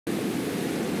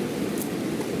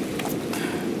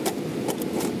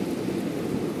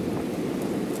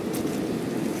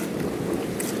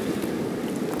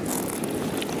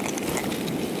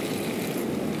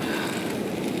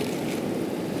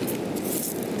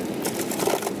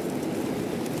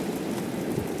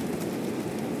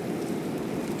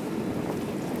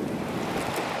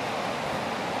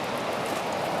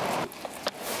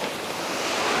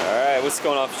What's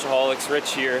going on, FishAholics?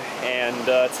 Rich here,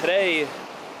 and today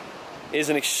is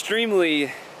an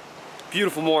extremely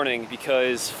beautiful morning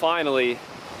because finally,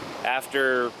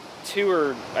 after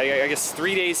I guess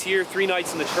 3 days here, 3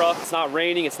 nights in the truck, it's not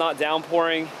raining, it's not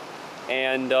downpouring,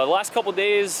 and the last couple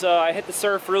days I hit the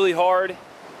surf really hard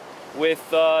with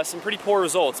some pretty poor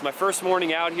results. My first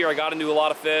morning out here, I got into a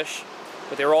lot of fish,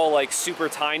 but they were all like super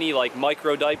tiny, like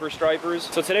micro diaper stripers.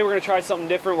 So today we're gonna try something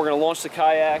different. We're gonna launch the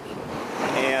kayak,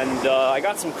 and I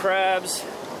got some crabs.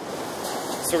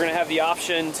 So we're gonna have the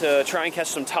option to try and catch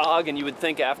some tog, and you would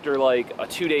think after like a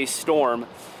 2-day storm,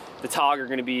 the tog are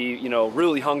gonna be, you know,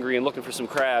 really hungry and looking for some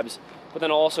crabs. But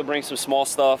then I'll also bring some small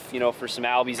stuff, you know, for some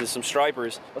albies and some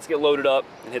stripers. Let's get loaded up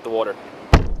and hit the water.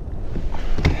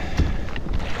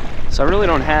 So I really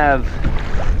don't have,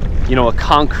 you know, a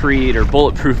concrete or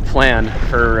bulletproof plan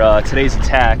for today's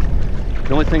attack.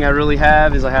 The only thing I really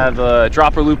have is I have a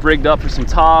dropper loop rigged up for some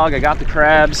tog. I got the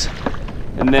crabs,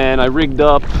 and then I rigged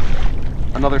up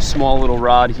another small little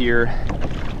rod here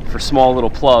for small little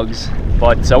plugs.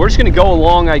 But we're just gonna go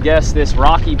along, I guess, this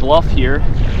rocky bluff here.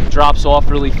 Drops off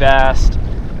really fast,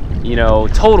 you know,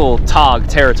 total tog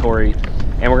territory.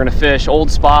 And we're gonna fish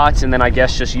old spots, and then I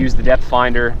guess just use the depth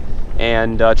finder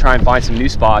and try and find some new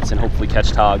spots and hopefully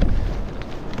catch tog.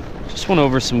 Just went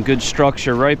over some good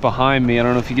structure right behind me. I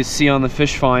don't know if you can see on the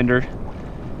fish finder.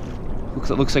 It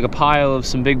looks like a pile of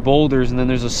some big boulders, and then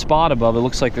there's a spot above. It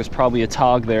looks like there's probably a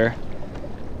tog there.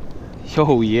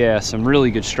 Oh yeah, some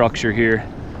really good structure here.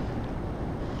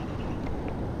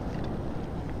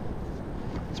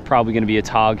 It's probably gonna be a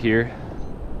tog here.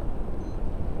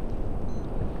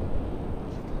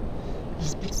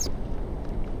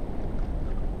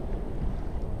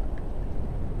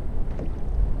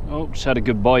 Oh, just had a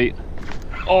good bite.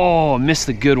 Oh, missed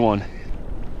a good one.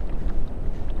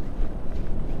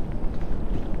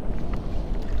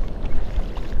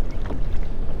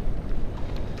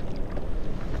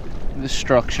 This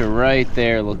structure right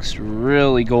there looks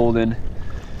really golden.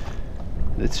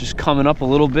 It's just coming up a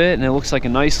little bit, and it looks like a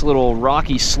nice little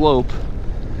rocky slope.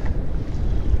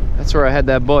 That's where I had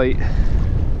that bite.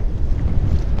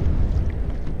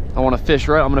 I want to fish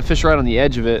right. I'm going to fish right on the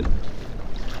edge of it.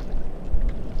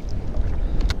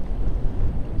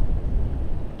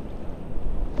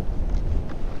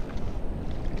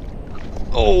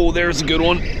 Oh, there's a good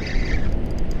one.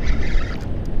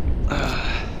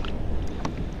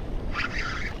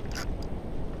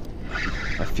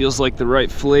 That feels like the right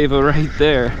flavor right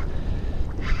there.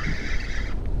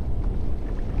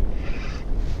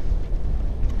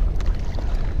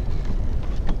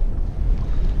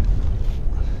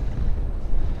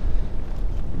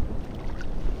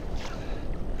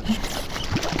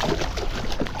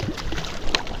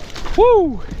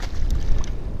 Woo!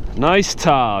 Nice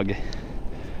tog.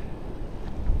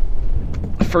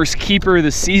 First keeper of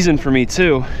the season for me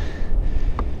too.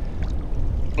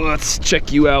 Let's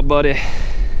check you out, buddy.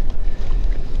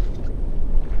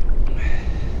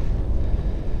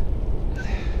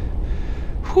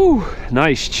 Whew,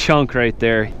 nice chunk right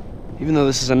there. Even though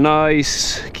this is a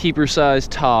nice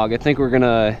keeper-sized tog, I think we're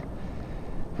gonna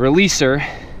release her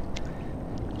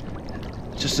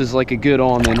just as like a good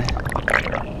almond.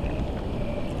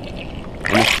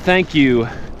 And thank you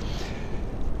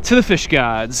to the fish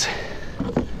gods.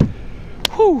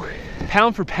 Whew,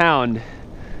 pound for pound,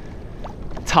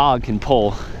 tog can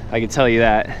pull, I can tell you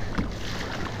that.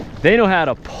 They know how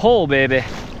to pull, baby.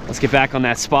 Let's get back on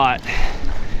that spot.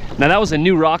 Now that was a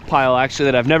new rock pile actually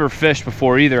that I've never fished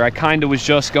before either. I kind of was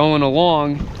just going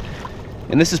along,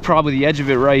 and this is probably the edge of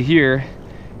it right here.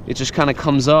 It just kind of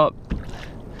comes up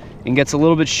and gets a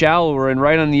little bit shallower, and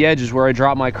right on the edge is where I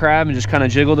dropped my crab and just kind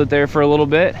of jiggled it there for a little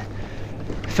bit.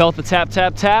 Felt the tap,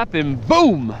 tap, tap, and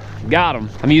boom, got him.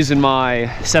 I'm using my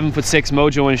 7'6"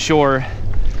 Mojo Inshore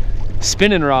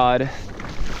spinning rod.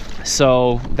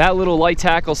 So that little light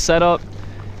tackle setup,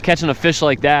 catching a fish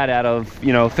like that out of,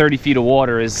 you know, 30 feet of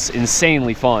water is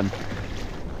insanely fun.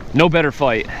 No better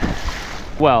fight.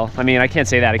 Well, I mean, I can't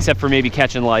say that, except for maybe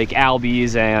catching like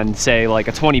albies and say like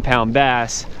a 20-pound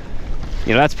bass.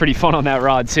 You know, that's pretty fun on that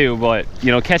rod too, but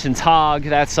you know, catching tog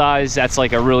that size, that's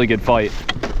like a really good fight.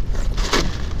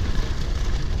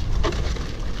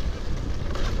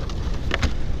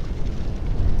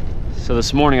 So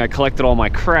this morning I collected all my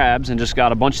crabs and just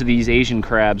got a bunch of these Asian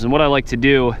crabs, and what I like to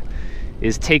do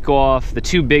is take off the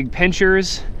 2 big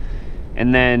pinchers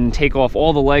and then take off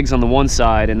all the legs on the one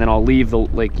side, and then I'll leave the,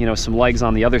 like, you know, some legs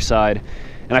on the other side.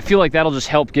 And I feel like that'll just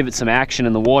help give it some action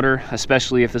in the water,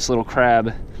 especially if this little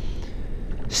crab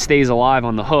stays alive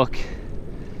on the hook.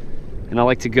 And I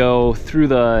like to go through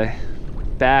the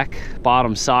back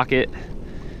bottom socket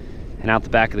and out the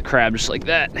back of the crab just like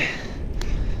that.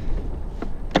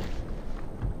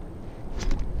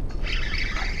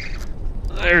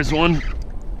 There's one.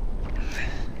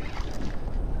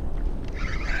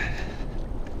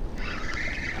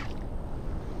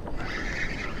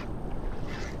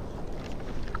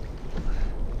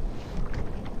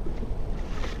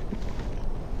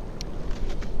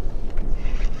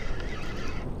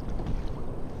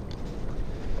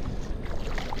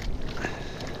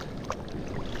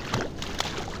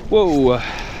 Whoa, all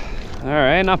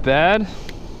right, not bad.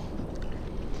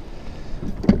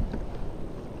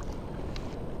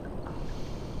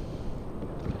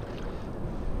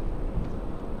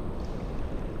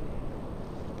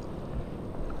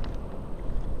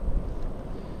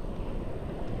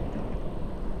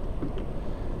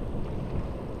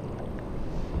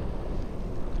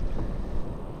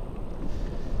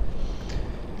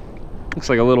 Looks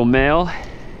like a little male.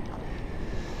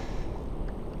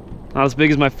 Not as big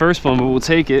as my first one, but we'll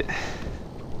take it.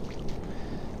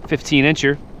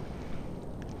 15-incher.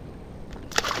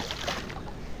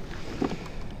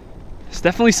 There's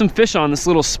definitely some fish on this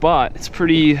little spot. It's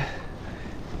pretty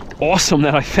awesome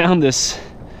that I found this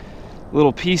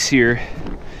little piece here.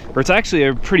 Or it's actually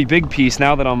a pretty big piece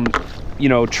now that I'm, you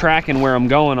know, tracking where I'm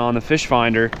going on the fish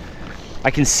finder. I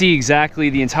can see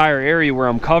exactly the entire area where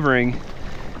I'm covering.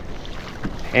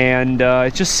 And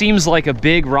it just seems like a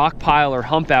big rock pile or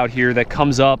hump out here that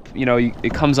comes up, you know,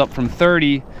 it comes up from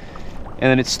 30 and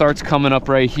then it starts coming up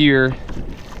right here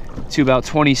to about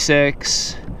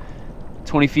 26,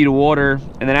 20 feet of water.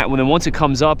 And then once it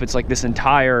comes up, it's like this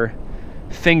entire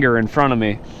finger in front of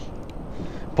me.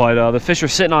 But the fish are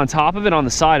sitting on top of it, on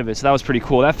the side of it, so that was pretty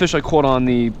cool. That fish I caught on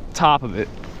the top of it.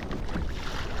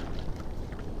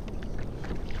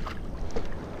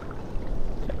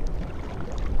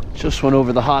 Just went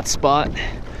over the hot spot,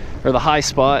 or the high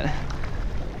spot.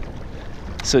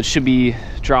 So it should be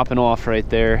dropping off right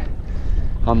there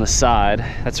on the side.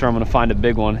 That's where I'm gonna find a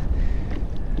big one.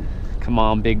 Come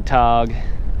on, big tog. I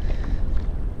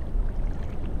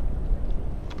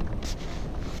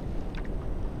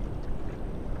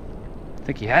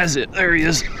think he has it. There he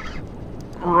is.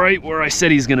 Right where I said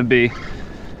he's gonna be. It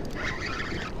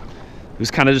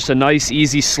was kind of just a nice,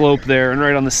 easy slope there, and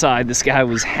right on the side, this guy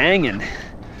was hanging.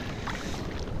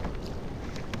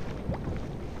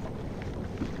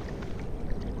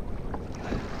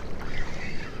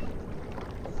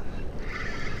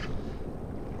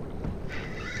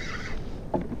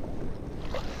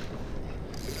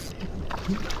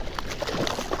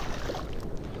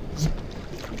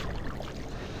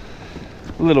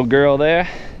 Little girl there.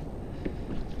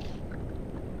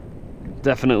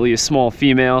 Definitely a small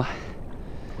female.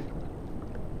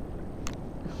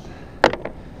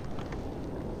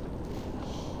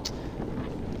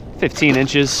 "15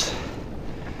 inches.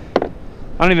 I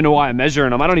don't even know why I'm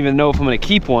measuring them. I don't even know if I'm gonna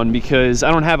keep one because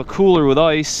I don't have a cooler with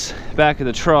ice back of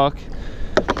the truck.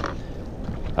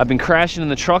 I've been crashing in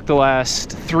the truck the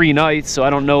last 3 nights, so I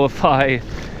don't know if I'm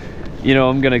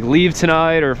gonna leave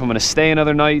tonight or if I'm gonna stay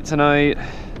another night tonight.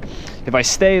 If I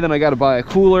stay, then I gotta buy a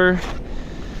cooler.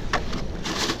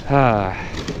 The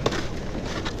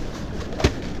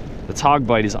tog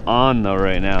bite is on though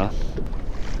right now.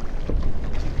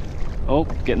 Oh,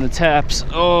 getting the taps.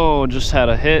 Oh, just had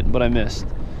a hit, but I missed.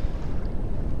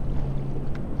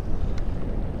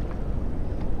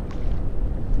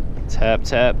 Tap,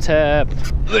 tap, tap.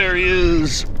 There he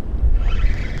is.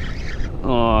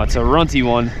 Oh, it's a runty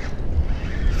one.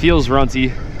 Feels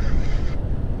runty.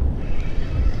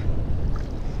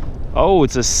 Oh,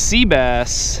 it's a sea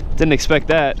bass. Didn't expect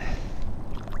that.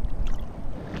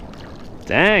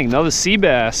 Dang, another sea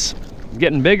bass.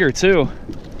 Getting bigger too.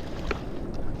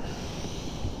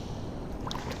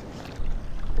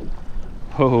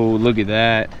 Oh, look at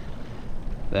that.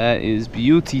 That is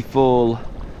beautiful.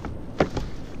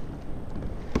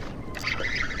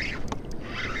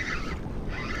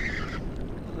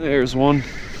 There's one.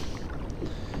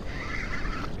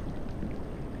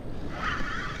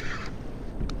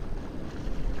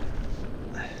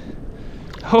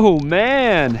 Oh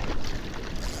man,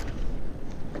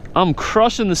 I'm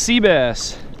crushing the sea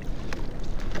bass.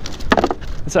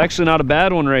 It's actually not a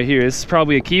bad one right here. This is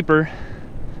probably a keeper,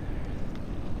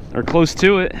 or close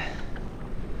to it.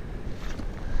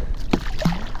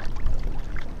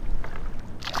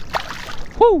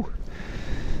 Woo!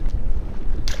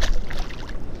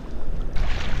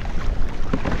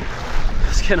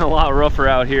 It's getting a lot rougher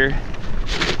out here.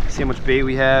 See how much bait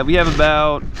we have. We have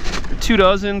about 3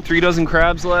 dozen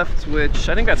crabs left, which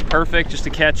I think that's perfect just to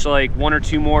catch like 1 or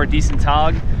 2 more decent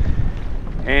tog.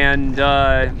 And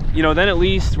then at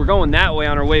least we're going that way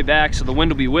on our way back, so the wind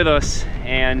will be with us.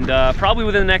 And probably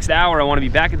within the next hour, I want to be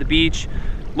back at the beach,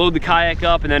 load the kayak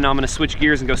up, and then I'm going to switch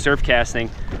gears and go surf casting.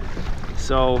 So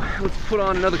So let's put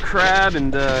on another crab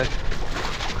and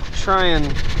try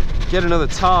and get another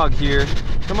tog here.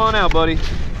 Come on out, buddy.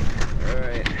 All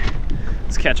right,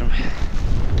 let's catch him.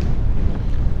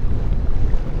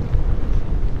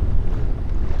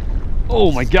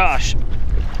 Oh my gosh.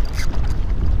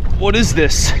 What is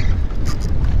this?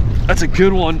 That's a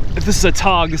good one. If this is a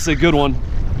tog, this is a good one.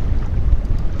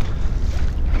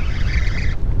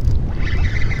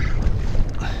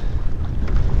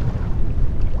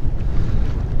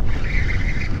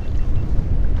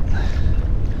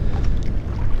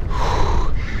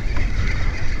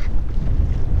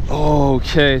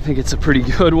 Okay, I think it's a pretty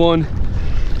good one.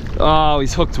 Oh,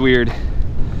 he's hooked weird.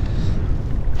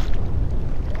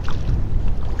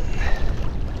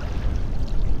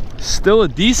 Still a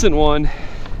decent one.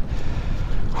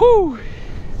 Whew.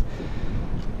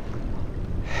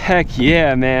 Heck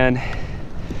yeah, man.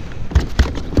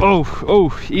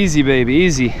 Oh, easy, baby,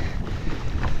 easy.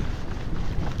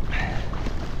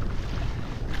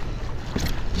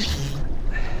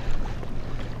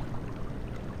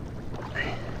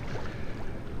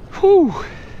 Whew.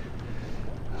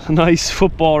 Nice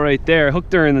football right there.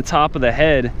 Hooked her in the top of the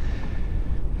head.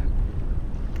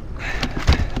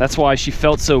 That's why she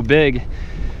felt so big.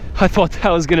 I thought that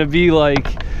was gonna be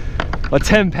like a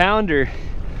 10-pounder.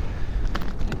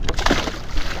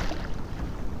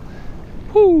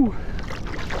 Whew.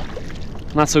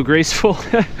 Not so graceful,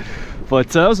 but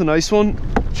that was a nice one.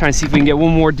 Try and see if we can get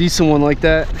one more decent one like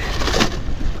that,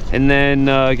 and then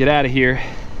get out of here.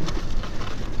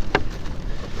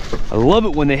 I love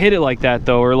it when they hit it like that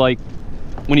though, or like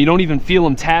when you don't even feel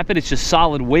them tap it, it's just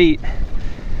solid weight.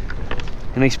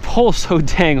 And they pull so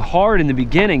dang hard in the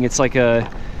beginning, it's like a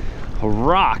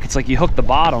rock. It's like you hook the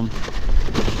bottom.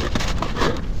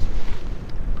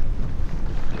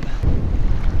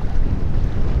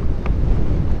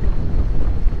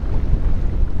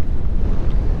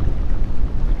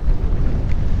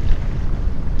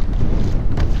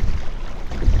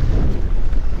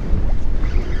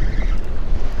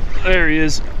 There he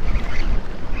is.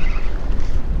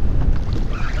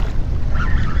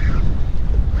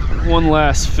 One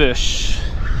last fish.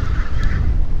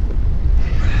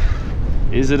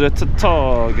 Is it a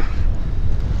tautog?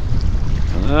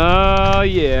 Oh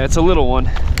yeah, it's a little one.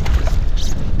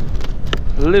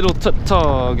 Little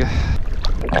tautog.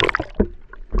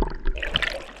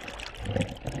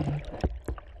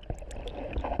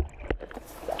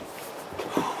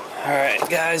 All right,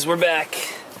 guys, we're back.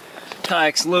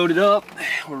 Kayak's loaded up.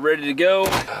 We're ready to go.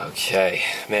 Okay,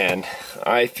 man,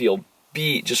 I feel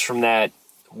beat just from that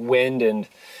wind and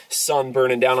sun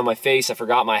burning down on my face. I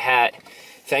forgot my hat.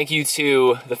 Thank you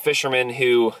to the Fisherman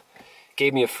who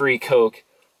gave me a free Coke.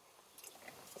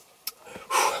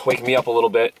 Waking me up a little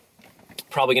bit.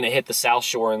 Probably gonna hit the South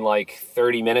Shore in like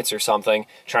 30 minutes or something,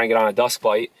 trying to get on a dusk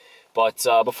bite. But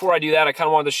before I do that, I kind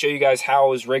of wanted to show you guys how I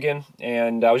was rigging,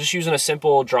 and I was just using a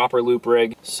simple dropper loop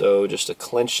rig. So just a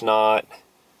clinch knot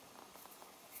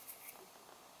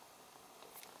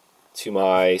to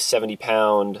my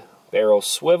 70-pound barrel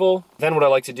swivel. Then what I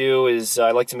like to do is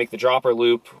I like to make the dropper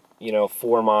loop, you know,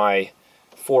 for my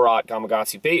 4/0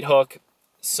 Gamakatsu bait hook.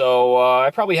 So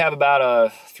I probably have about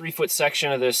a 3-foot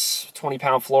section of this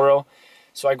 20-pound fluoro.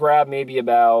 So I grab maybe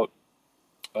about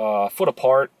a foot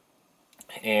apart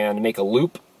and make a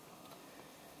loop,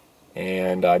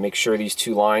 and I make sure these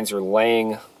two lines are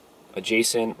laying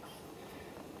adjacent,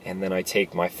 and then I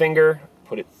take my finger,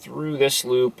 put it through this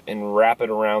loop, and wrap it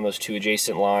around those two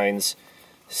adjacent lines,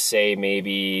 say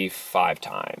maybe 5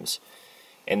 times.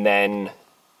 And then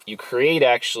you create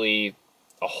actually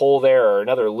a hole there, or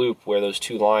another loop where those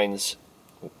two lines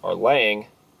are laying,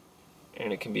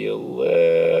 and it can be a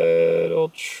little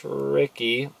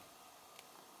tricky.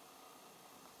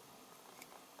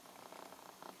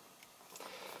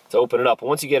 To open it up. And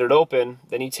once you get it open,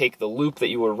 then you take the loop that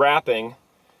you were wrapping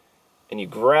and you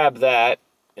grab that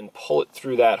and pull it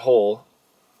through that hole.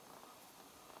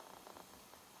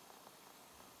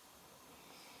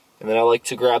 And then I like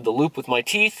to grab the loop with my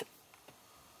teeth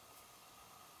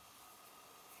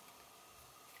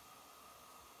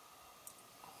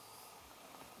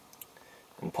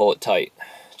and pull it tight,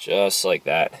 just like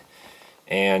that.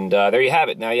 And there you have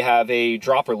it. Now you have a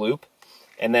dropper loop,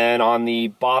 and then on the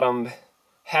bottom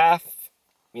half,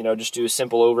 you know, just do a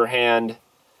simple overhand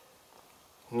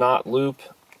knot loop,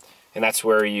 and that's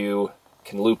where you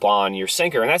can loop on your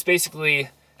sinker. And that's basically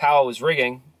how I was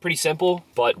rigging. Pretty simple,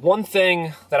 but one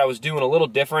thing that I was doing a little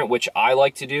different, which I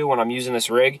like to do when I'm using this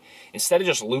rig, instead of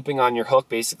just looping on your hook,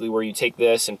 basically where you take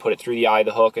this and put it through the eye of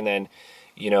the hook and then,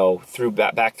 you know, through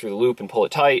back through the loop and pull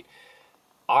it tight,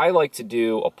 I like to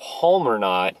do a palmer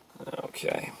knot.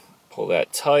 Okay, pull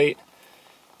that tight.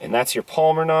 And that's your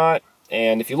Palmer knot.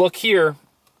 And if you look here,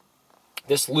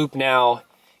 this loop now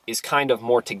is kind of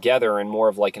more together and more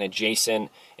of like an adjacent,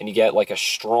 and you get like a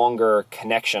stronger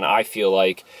connection, I feel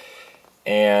like.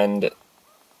 And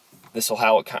this will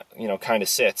how it, you know, kind of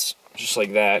sits, just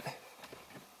like that.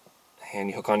 And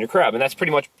you hook on your crab. And that's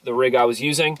pretty much the rig I was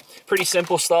using. Pretty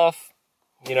simple stuff.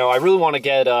 You know, I really want to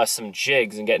get some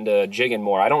jigs and get into jigging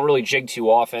more. I don't really jig too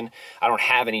often. I don't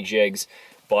have any jigs,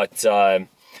 but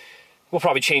we'll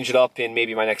probably change it up in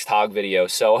maybe my next Tautog video.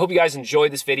 So I hope you guys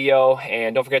enjoyed this video,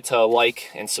 and don't forget to like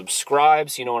and subscribe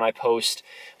so you know when I post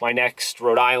my next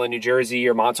Rhode Island, New Jersey,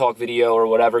 or Montauk video or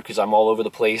whatever, because I'm all over the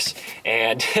place.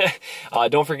 And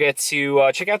don't forget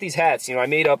to check out these hats. You know, I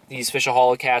made up these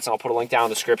FishAholic hats, and I'll put a link down in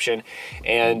the description.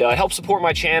 And help support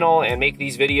my channel and make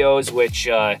these videos, which,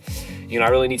 you know, I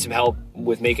really need some help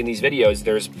with making these videos.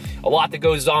 There's a lot that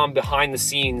goes on behind the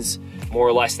scenes, more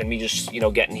or less, than me just, you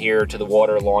know, getting here to the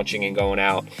water, launching and going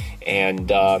out. And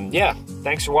yeah,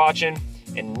 thanks for watching,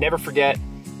 and never forget,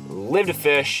 live to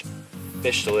fish,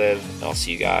 fish to live, and I'll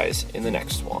see you guys in the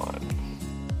next one.